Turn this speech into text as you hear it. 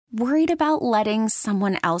Worried about letting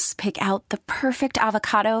someone else pick out the perfect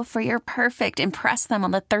avocado for your perfect impress them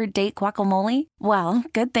on the third date guacamole? Well,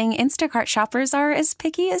 good thing Instacart shoppers are as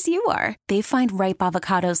picky as you are. They find ripe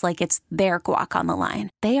avocados like it's their guac on the line.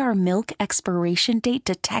 They are milk expiration date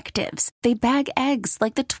detectives. They bag eggs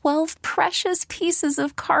like the 12 precious pieces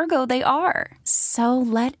of cargo they are. So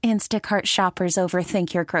let Instacart shoppers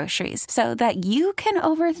overthink your groceries so that you can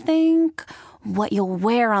overthink what you'll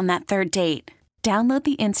wear on that third date. Download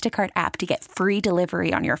the Instacart app to get free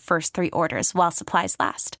delivery on your first 3 orders while supplies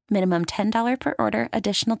last. Minimum $10 per order.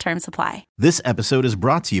 Additional terms apply. This episode is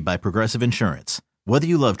brought to you by Progressive Insurance. Whether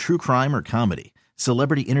you love true crime or comedy,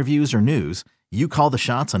 celebrity interviews or news, you call the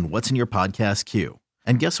shots on what's in your podcast queue.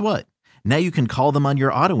 And guess what? Now you can call them on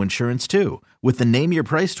your auto insurance too with the Name Your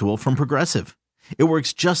Price tool from Progressive. It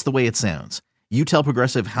works just the way it sounds. You tell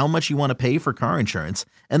Progressive how much you want to pay for car insurance,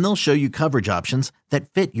 and they'll show you coverage options that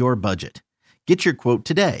fit your budget. Get your quote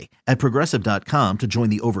today at Progressive.com to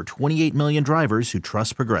join the over 28 million drivers who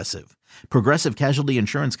trust Progressive. Progressive Casualty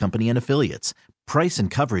Insurance Company and Affiliates. Price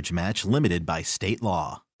and coverage match limited by state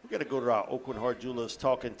law. We're going to go to our Oakland Heart Jewelers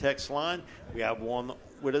talking text line. We have one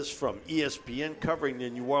with us from ESPN covering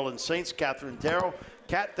the New Orleans Saints, Katherine Terrell.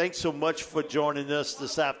 Kat, thanks so much for joining us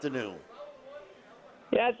this afternoon.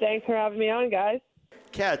 Yeah, thanks for having me on, guys.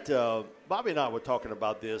 Kat, Bobby and I were talking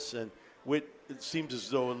about this, and it seems as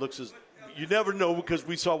though it looks as you never know because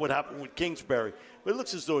we saw what happened with Kingsbury. But it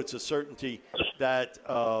looks as though it's a certainty that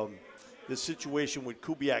the situation with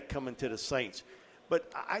Kubiak coming to the Saints. But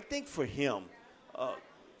I think for him,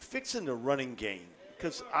 fixing the running game,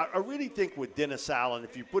 because I really think with Dennis Allen,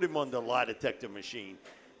 if you put him on the lie detector machine,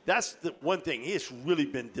 that's the one thing he has really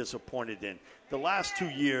been disappointed in. The last 2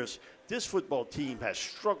 years, this football team has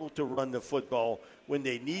struggled to run the football when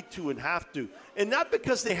they need to and have to. And not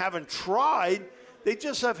because they haven't tried. They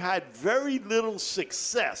just have had very little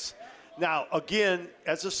success. Now, again,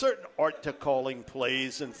 as a certain art to calling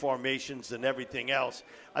plays and formations and everything else,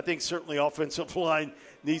 I think certainly offensive line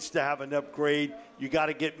needs to have an upgrade. You got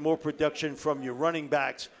to get more production from your running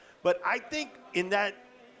backs. But I think in that,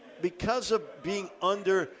 because of being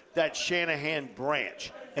under that Shanahan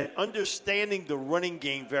branch and understanding the running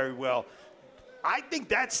game very well, I think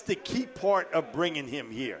that's the key part of bringing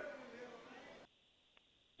him here.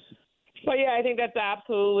 Well, yeah, I think that's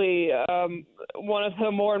absolutely one of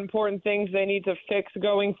the more important things they need to fix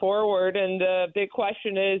going forward. And the big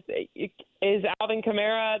question is Alvin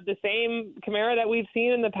Kamara the same Kamara that we've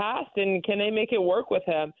seen in the past, and can they make it work with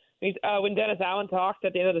him? When Dennis Allen talked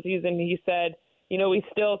at the end of the season, he said, we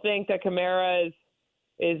still think that Kamara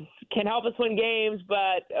can help us win games,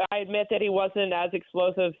 but I admit that he wasn't as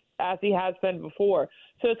explosive as he has been before.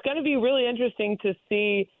 So it's going to be really interesting to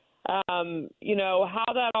see how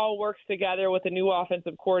that all works together with the new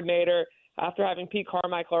offensive coordinator after having Pete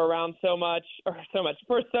Carmichael around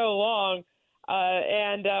for so long.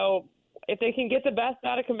 And if they can get the best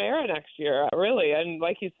out of Kamara next year, really. And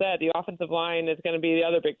like you said, the offensive line is going to be the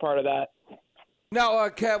other big part of that. Now,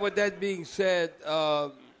 Kat, with that being said,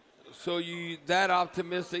 so you that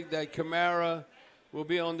optimistic that Kamara will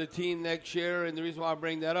be on the team next year? And the reason why I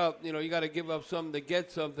bring that up, you got to give up something to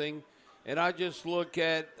get something. And I just look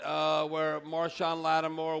at where Marshon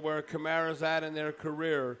Lattimore, where Kamara's at in their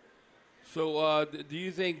career. So do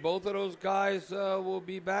you think both of those guys will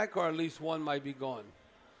be back, or at least one might be gone?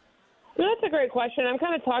 Well, that's a great question. I'm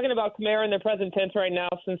kind of talking about Kamara in the present tense right now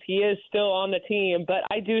since he is still on the team. But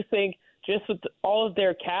I do think just with all of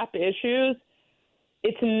their cap issues,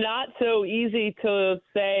 it's not so easy to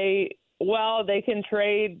say, well, they can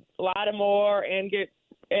trade Lattimore and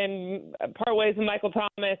part ways with Michael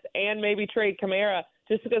Thomas and maybe trade Kamara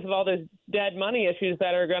just because of all those dead money issues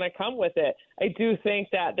that are going to come with it. I do think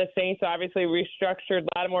that the Saints obviously restructured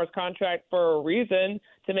Lattimore's contract for a reason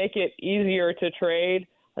to make it easier to trade.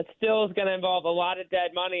 It still is going to involve a lot of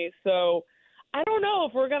dead money. So I don't know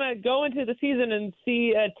if we're going to go into the season and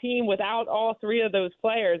see a team without all three of those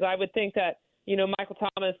players. I would think that, Michael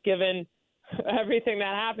Thomas, given everything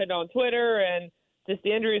that happened on Twitter and just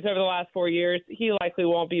the injuries over the last 4 years, he likely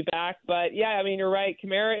won't be back. But, yeah, you're right.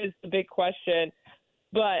 Kamara is the big question.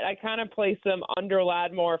 But I kind of place them under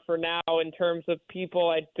Lattimore for now in terms of people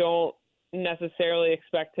I don't necessarily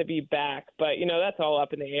expect to be back. But, that's all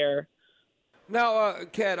up in the air. Now,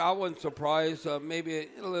 Kat, I wasn't surprised, maybe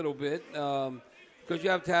a little bit, because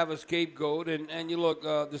you have to have a scapegoat. And you look,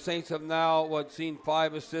 the Saints have now, seen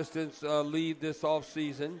 5 assistants leave this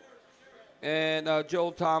offseason. And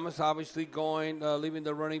Joel Thomas obviously leaving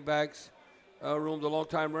the running backs room, the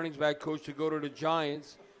longtime running back coach, to go to the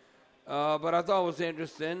Giants. But I thought it was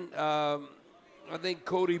interesting. I think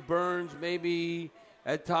Cody Burns maybe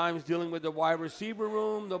at times dealing with the wide receiver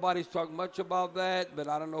room. Nobody's talked much about that, but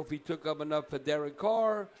I don't know if he took up enough for Derek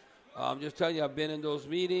Carr. I'm just telling you, I've been in those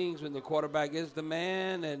meetings when the quarterback is the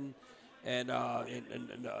man, and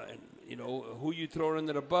you know who you throw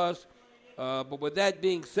under the bus. But with that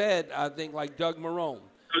being said, I think like Doug Marrone.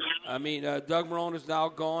 I mean, Doug Marrone is now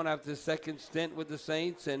gone after his second stint with the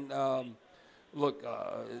Saints, and look,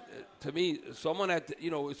 to me, someone at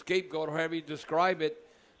scapegoat or however you describe it.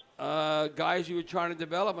 Guys you were trying to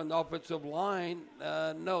develop on the offensive line,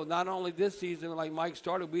 no, not only this season, like Mike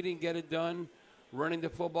started, we didn't get it done running the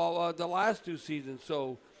football the last 2 seasons.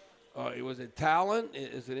 So it was a talent,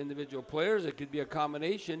 it's an individual players, it could be a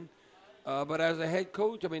combination. But as a head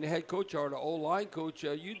coach, the head coach or the O-line coach,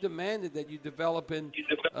 you demanded that you develop in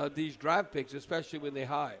these draft picks, especially when they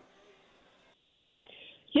high.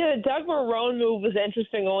 Yeah, the Doug Marrone move was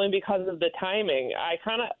interesting only because of the timing. I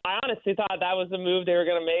honestly thought that was the move they were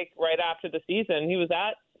going to make right after the season. He was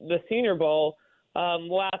at the Senior Bowl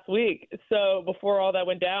last week, so before all that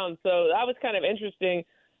went down. So that was kind of interesting.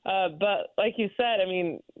 But like you said,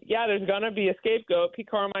 there's going to be a scapegoat. Pete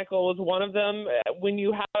Carmichael was one of them. When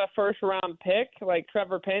you have a first-round pick like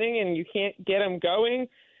Trevor Penning and you can't get him going,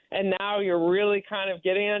 and now you're really kind of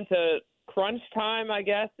getting into crunch time, I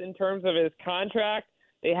guess, in terms of his contract.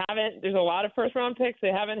 There's a lot of first-round picks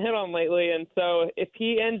they haven't hit on lately. And so if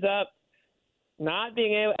he ends up not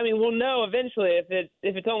being able – we'll know eventually if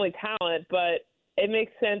it's only talent, but it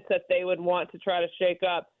makes sense that they would want to try to shake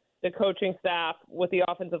up the coaching staff with the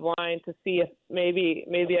offensive line to see if maybe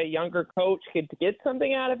a younger coach could get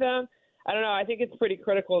something out of him. I don't know. I think it's pretty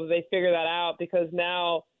critical that they figure that out because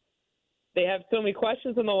now they have so many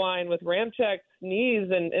questions on the line with Ramczyk's knees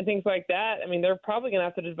and things like that. They're probably going to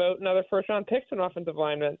have to devote another first-round pick to an offensive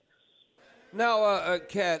lineman. Now,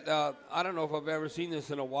 Kat, I don't know if I've ever seen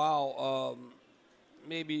this in a while.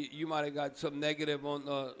 Maybe you might have got some negative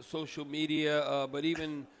on social media, but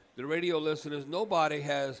even the radio listeners,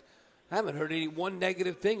 I haven't heard any one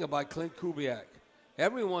negative thing about Klint Kubiak.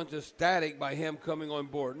 Everyone's ecstatic by him coming on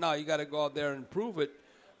board. Now, you got to go out there and prove it.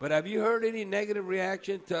 But have you heard any negative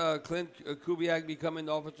reaction to Klint Kubiak becoming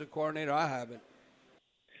the offensive coordinator? I haven't.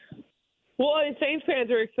 Well, Saints fans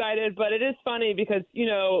are excited, but it is funny because,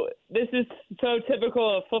 this is so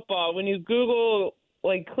typical of football. When you Google,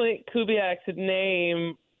 Klint Kubiak's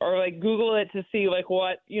name or, Google it to see,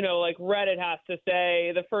 what, Reddit has to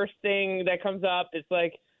say, the first thing that comes up is,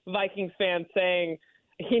 Vikings fans saying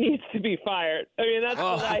he needs to be fired. That's the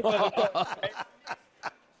life of a coach, right?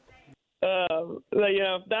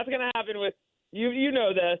 That's going to happen with you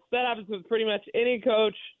know this. That happens with pretty much any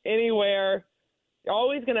coach anywhere. You're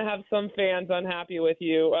always going to have some fans unhappy with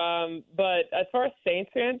you. But as far as Saints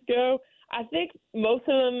fans go, I think most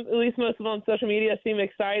of them, at least most of them on social media, seem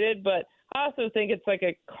excited. But I also think it's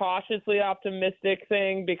a cautiously optimistic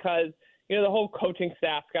thing because the whole coaching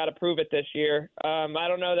staff's got to prove it this year. I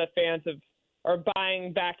don't know that fans are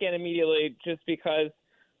buying back in immediately just because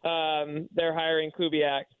they're hiring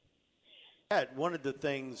Kubiak. One of the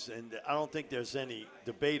things, and I don't think there's any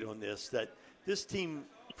debate on this, that this team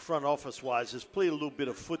front office-wise has played a little bit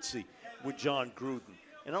of footsie with John Gruden.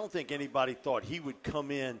 And I don't think anybody thought he would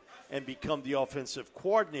come in and become the offensive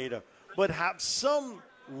coordinator, but have some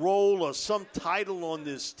role or some title on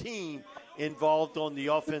this team involved on the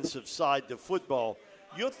offensive side of football.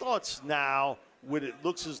 Your thoughts now, when it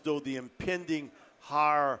looks as though the impending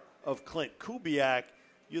hire of Klint Kubiak,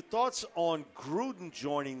 your thoughts on Gruden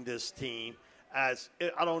joining this team as,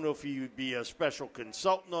 I don't know if he would be a special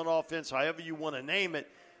consultant on offense, however you want to name it,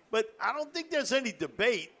 but I don't think there's any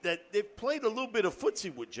debate that they've played a little bit of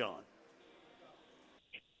footsie with John.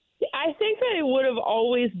 I think that it would have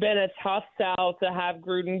always been a tough sell to have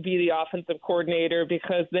Gruden be the offensive coordinator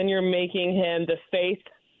because then you're making him the face,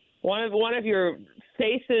 one of your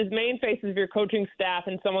main faces of your coaching staff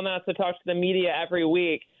and someone that has to talk to the media every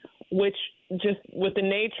week, which just with the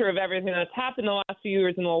nature of everything that's happened the last few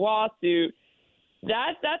years in the lawsuit,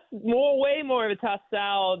 that's way more of a tough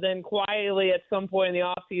sell than quietly at some point in the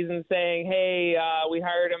offseason saying, hey, we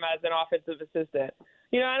hired him as an offensive assistant.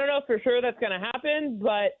 I don't know for sure that's going to happen,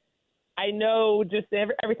 but I know just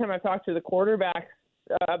every time I talked to the quarterbacks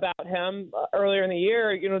about him earlier in the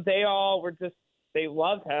year, they all were they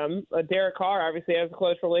loved him. Derek Carr obviously has a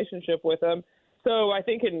close relationship with him. So I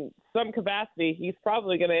think in some capacity, he's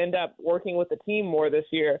probably going to end up working with the team more this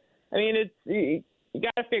year. You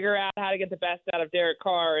got to figure out how to get the best out of Derek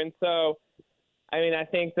Carr. And so, I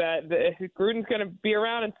think that Gruden's going to be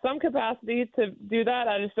around in some capacity to do that.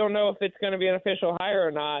 I just don't know if it's going to be an official hire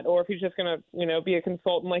or not, or if he's just going to, be a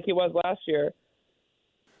consultant like he was last year.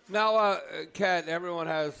 Now, Kat, everyone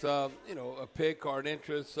has, a pick or an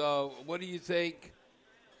interest. What do you think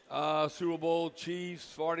Super Bowl,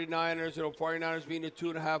 Chiefs, 49ers. 49ers being a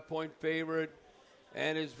 2.5-point favorite.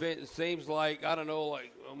 And it seems like, I don't know,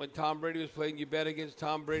 like when Tom Brady was playing, you bet against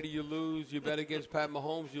Tom Brady, you lose. You bet against Pat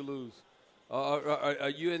Mahomes, you lose. Are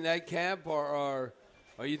you in that camp, or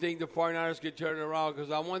you think the 49ers could turn it around? Because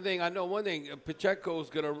I know one thing, Pacheco's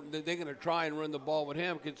they're gonna try and run the ball with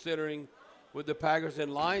him, considering what the Packers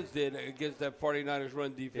and Lions did against that 49ers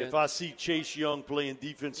run defense. If I see Chase Young playing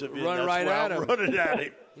defensive end, run right at him. Running at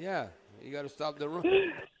him. Yeah, you got to stop the run.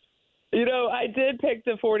 I did pick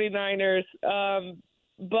the 49ers,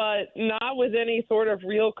 but not with any sort of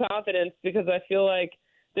real confidence, because I feel like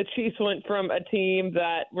the Chiefs went from a team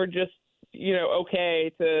that were just, okay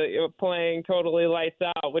to playing totally lights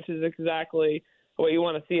out, which is exactly what you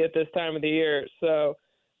want to see at this time of the year. So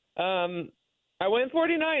I went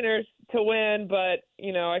 49ers to win, but,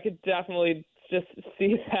 I could definitely just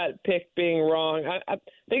see that pick being wrong. I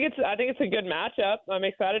think it's a good matchup. I'm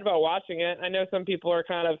excited about watching it. I know some people are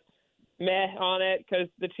kind of meh on it because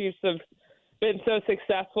the Chiefs have been so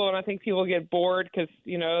successful, and I think people get bored because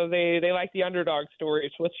they like the underdog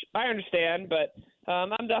stories, which I understand. But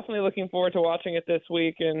I'm definitely looking forward to watching it this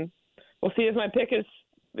week, and we'll see if my pick is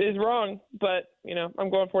wrong. But I'm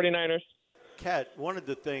going 49ers. Kat, one of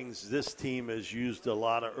the things this team has used a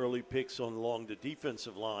lot of early picks along the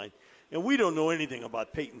defensive line, and we don't know anything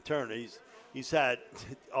about Peyton Turner. He's had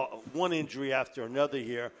one injury after another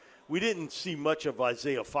here. We didn't see much of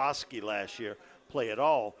Isaiah Foskey last year play at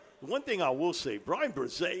all. The one thing I will say, Brian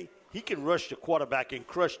Brzee, he can rush the quarterback and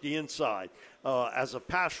crush the inside as a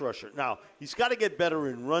pass rusher. Now, he's got to get better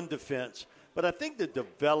in run defense, but I think the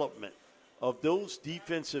development of those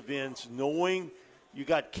defensive ends, knowing you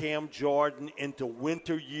got Cam Jordan into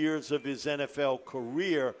winter years of his NFL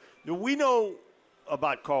career, we know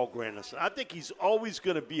about Carl Granderson. I think he's always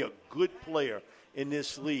going to be a good player in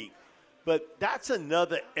this league. But that's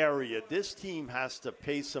another area this team has to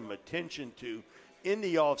pay some attention to in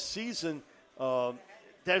the offseason.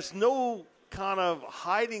 There's no kind of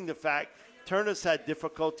hiding the fact Turner's had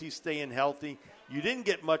difficulty staying healthy. You didn't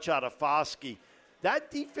get much out of Foskey.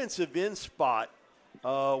 That defensive end spot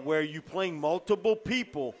where you're playing multiple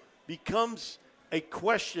people becomes a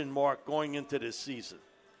question mark going into this season.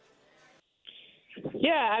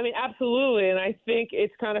 Yeah, absolutely. And I think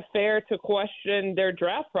it's kind of fair to question their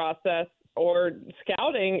draft process or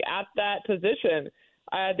scouting at that position.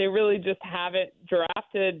 They really just haven't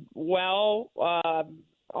drafted well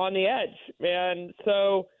on the edge. And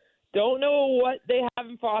so don't know what they have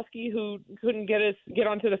in Foskey, who couldn't get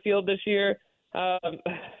onto the field this year.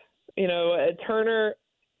 Turner,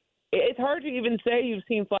 it's hard to even say you've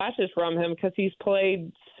seen flashes from him because he's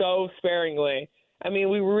played so sparingly.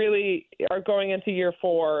 We really are going into year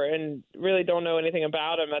 4 and really don't know anything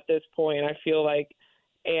about him at this point, I feel like.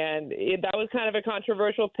 And that was kind of a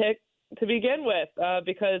controversial pick to begin with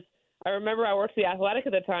because I remember I worked at The Athletic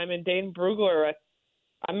at the time, and Dane Brugler,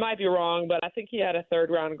 I might be wrong, but I think he had a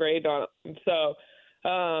 3rd-round grade on him. So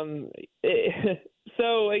it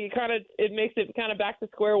makes it kind of back to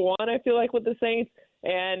square one, I feel like, with the Saints,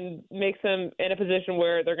 and makes them in a position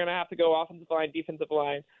where they're going to have to go offensive line, defensive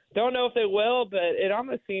line. Don't know if they will, but it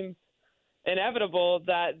almost seems inevitable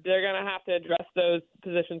that they're going to have to address those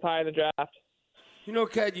positions high in the draft.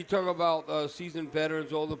 Kat, you talk about seasoned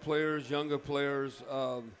veterans, older players, younger players.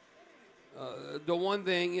 The one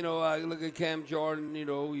thing, I look at Cam Jordan,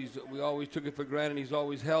 we always took it for granted he's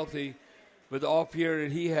always healthy. But the off year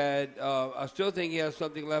that he had, I still think he has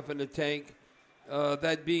something left in the tank,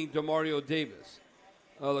 that being Demario Davis.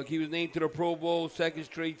 Look, he was named to the Pro Bowl 2nd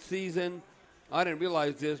straight season. I didn't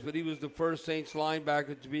realize this, but he was the first Saints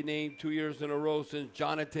linebacker to be named 2 years in a row since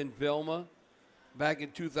Jonathan Vilma back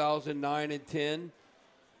in 2009 and 10.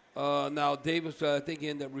 Now, Davis, I think he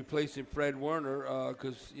ended up replacing Fred Warner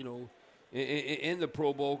because, in the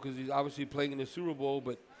Pro Bowl because he's obviously playing in the Super Bowl.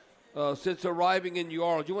 But since arriving in New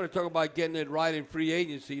Orleans, you want to talk about getting it right in free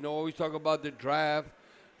agency. Always talk about the draft,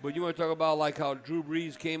 but you want to talk about like how Drew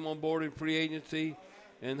Brees came on board in free agency.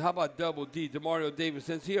 And how about Double D, Demario Davis?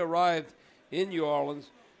 Since he arrived in New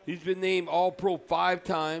Orleans, he's been named All-Pro 5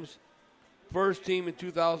 times, first team in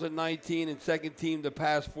 2019 and second team the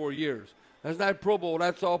past 4 years. That's not Pro Bowl,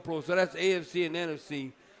 that's All-Pro, so that's AFC and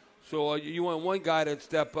NFC. So you want one guy that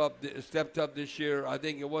stepped up this year. I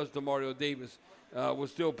think it was Demario Davis.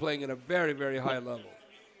 Was still playing at a very, very high level.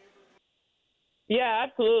 Yeah,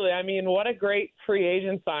 absolutely. What a great free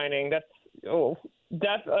agent signing. That's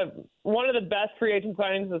one of the best free agent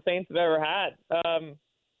signings the Saints have ever had.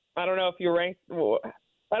 I don't know if you ranked.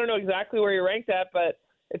 I don't know exactly where you ranked at, but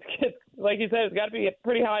it's like you said, it's got to be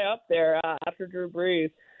pretty high up there after Drew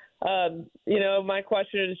Brees. My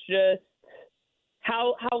question is just,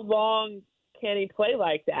 how long can he play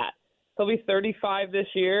like that? He'll be 35 this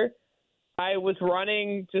year. I was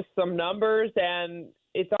running just some numbers, and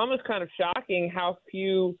it's almost kind of shocking how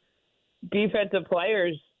few defensive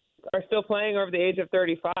players are still playing over the age of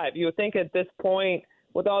 35. You would think at this point,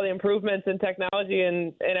 with all the improvements in technology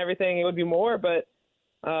and everything, it would be more, but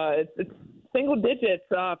it's single digits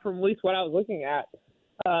from at least what I was looking at.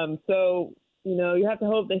 So, you have to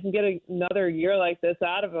hope they can get another year like this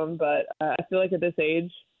out of him, but I feel like at this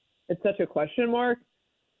age, it's such a question mark,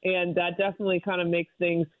 and that definitely kind of makes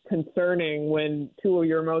things concerning when two of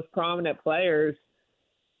your most prominent players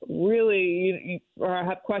really you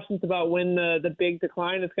have questions about when the big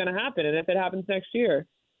decline is going to happen and if it happens next year.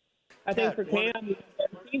 I think for Cam, you've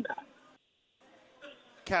never seen that.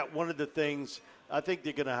 Kat, one of the things I think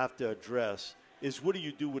they're going to have to address is what do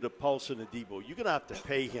you do with a Paulson Adebo? You're going to have to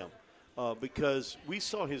pay him because we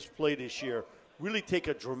saw his play this year really take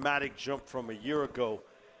a dramatic jump from a year ago.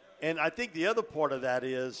 And I think the other part of that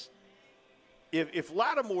is if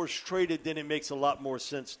Lattimore's traded, then it makes a lot more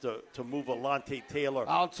sense to move Alontae Taylor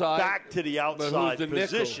outside, back to the outside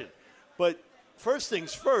position. Nickel? But first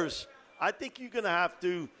things first, I think you're going to have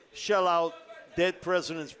to shell out dead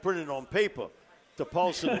presidents printed on paper to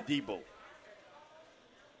Paulson Adebo.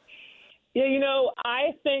 Yeah,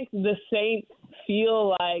 I think the Saints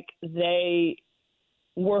feel like they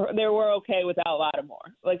were okay without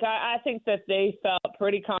Lattimore. Like, I think that they felt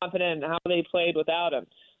pretty confident in how they played without him,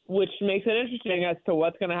 which makes it interesting as to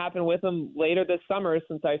what's going to happen with him later this summer,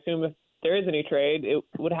 since I assume if there is any trade, it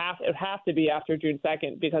would have to be after June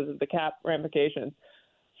 2nd because of the cap ramifications.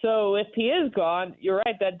 So if he is gone, you're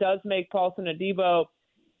right, that does make Paulson Adebo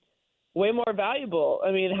way more valuable.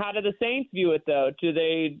 I mean, how do the Saints view it, though? Do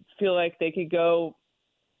they feel like they can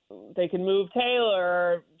move Taylor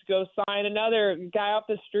or go sign another guy off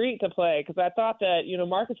the street to play? Because I thought that,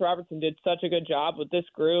 Marcus Robertson did such a good job with this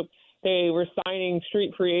group. They were signing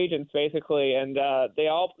street free agents, basically, and they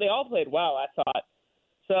all played well, I thought.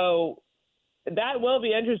 So that will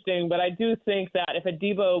be interesting, but I do think that if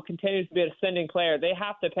Adebo continues to be an ascending player, they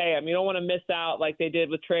have to pay him. You don't want to miss out like they did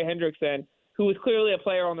with Trey Hendrickson, who was clearly a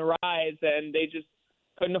player on the rise, and they just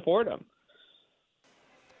couldn't afford him.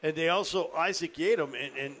 And they also, Isaac Yiadom,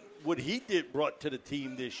 and what he brought to the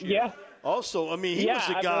team this year. Yeah. Also, I mean, he was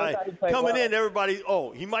a guy coming in, everybody,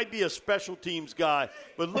 he might be a special teams guy,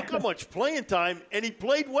 but look how much playing time, and he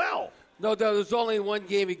played well. No, there was only one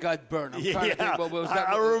game he got burned. I'm trying to think, what was that?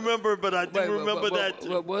 I remember, but I do remember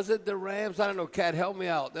that. Was it the Rams? I don't know. Kat, help me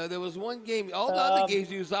out. There was one game. All the other games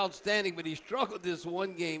he was outstanding, but he struggled this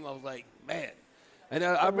one game. I was like, man. And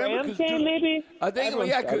I remember Rams game, maybe? I think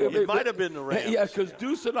it might have been the Rams. Yeah, because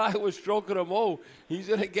Deuce and I was stroking him. He's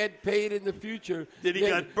going to get paid in the future. Then he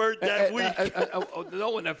got burnt that week.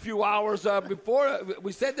 No, in a few hours before.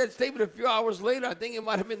 We said that statement a few hours later. I think it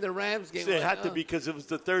might have been the Rams game. So it had to be because it was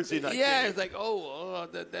the Thursday night game. It's like,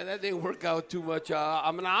 that didn't work out too much.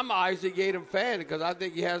 I'm an Isaac Yiadom fan because I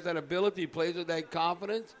think he has that ability. He plays with that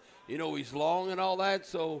confidence. He's long and all that.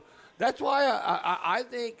 So that's why I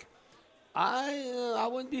think – I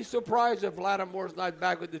wouldn't be surprised if Lattimore's not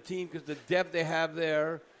back with the team because the depth they have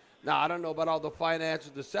there. Now, I don't know about all the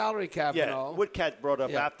finances, the salary cap and all. What Kat brought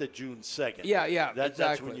up after June 2nd. Yeah,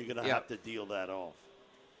 That's when you're going to have to deal that off.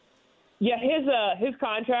 Yeah, his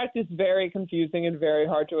contract is very confusing and very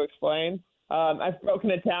hard to explain. I've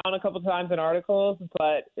broken it down a couple times in articles,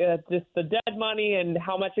 but just the dead money and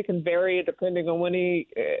how much it can vary depending on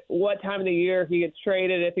what time of the year he gets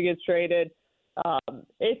traded, if he gets traded.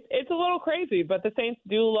 It's a little crazy, but the Saints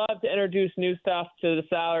do love to introduce new stuff to the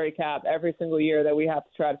salary cap every single year that we have to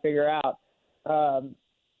try to figure out.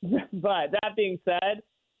 But that being said,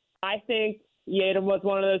 I think Yiadom was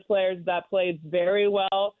one of those players that played very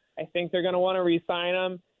well. I think they're going to want to re-sign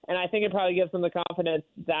him, and I think it probably gives them the confidence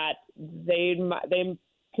that they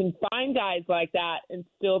can find guys like that and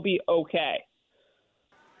still be okay.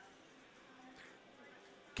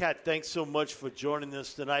 Kat, thanks so much for joining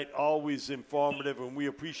us tonight. Always informative, and we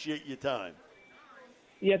appreciate your time.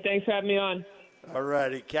 Yeah, thanks for having me on. All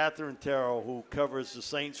righty. Katherine Terrell, who covers the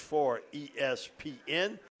Saints for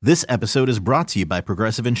ESPN. This episode is brought to you by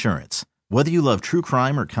Progressive Insurance. Whether you love true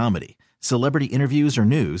crime or comedy, celebrity interviews or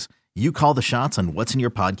news, you call the shots on what's in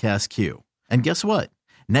your podcast queue. And guess what?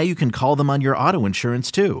 Now you can call them on your auto insurance,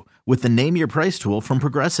 too, with the Name Your Price tool from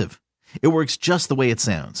Progressive. It works just the way it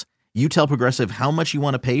sounds. You tell Progressive how much you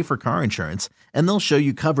want to pay for car insurance, and they'll show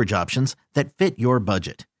you coverage options that fit your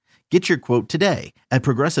budget. Get your quote today at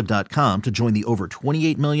Progressive.com to join the over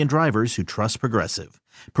 28 million drivers who trust Progressive.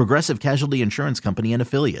 Progressive Casualty Insurance Company and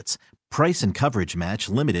Affiliates. Price and coverage match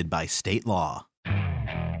limited by state law.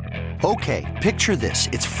 Okay, picture this.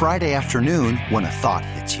 It's Friday afternoon when a thought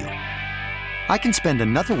hits you. I can spend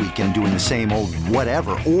another weekend doing the same old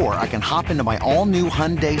whatever, or I can hop into my all-new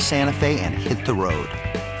Hyundai Santa Fe and hit the road.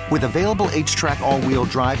 With available H-Track all-wheel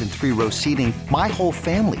drive and 3-row seating, my whole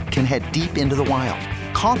family can head deep into the wild.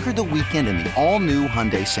 Conquer the weekend in the all-new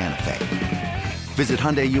Hyundai Santa Fe. Visit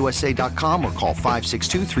HyundaiUSA.com or call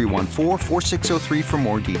 562-314-4603 for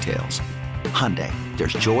more details. Hyundai,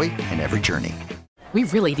 there's joy in every journey. We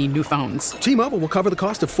really need new phones. T-Mobile will cover the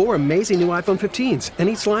cost of 4 amazing new iPhone 15s, and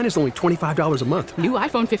each line is only $25 a month. New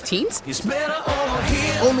iPhone 15s? It's better over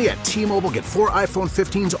here. Only at T-Mobile, get 4 iPhone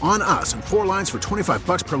 15s on us and 4 lines for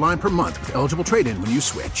 $25 per line per month with eligible trade-in when you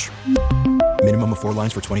switch. Minimum of 4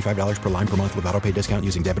 lines for $25 per line per month with autopay discount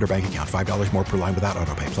using debit or bank account. $5 more per line without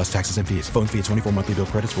autopay, plus taxes and fees. Phone fee at 24 monthly bill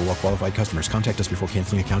credits for well-qualified customers. Contact us before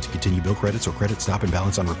canceling account to continue bill credits or credit stop and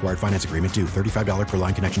balance on required finance agreement due. $35 per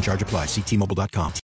line connection charge applies. See T-Mobile.com.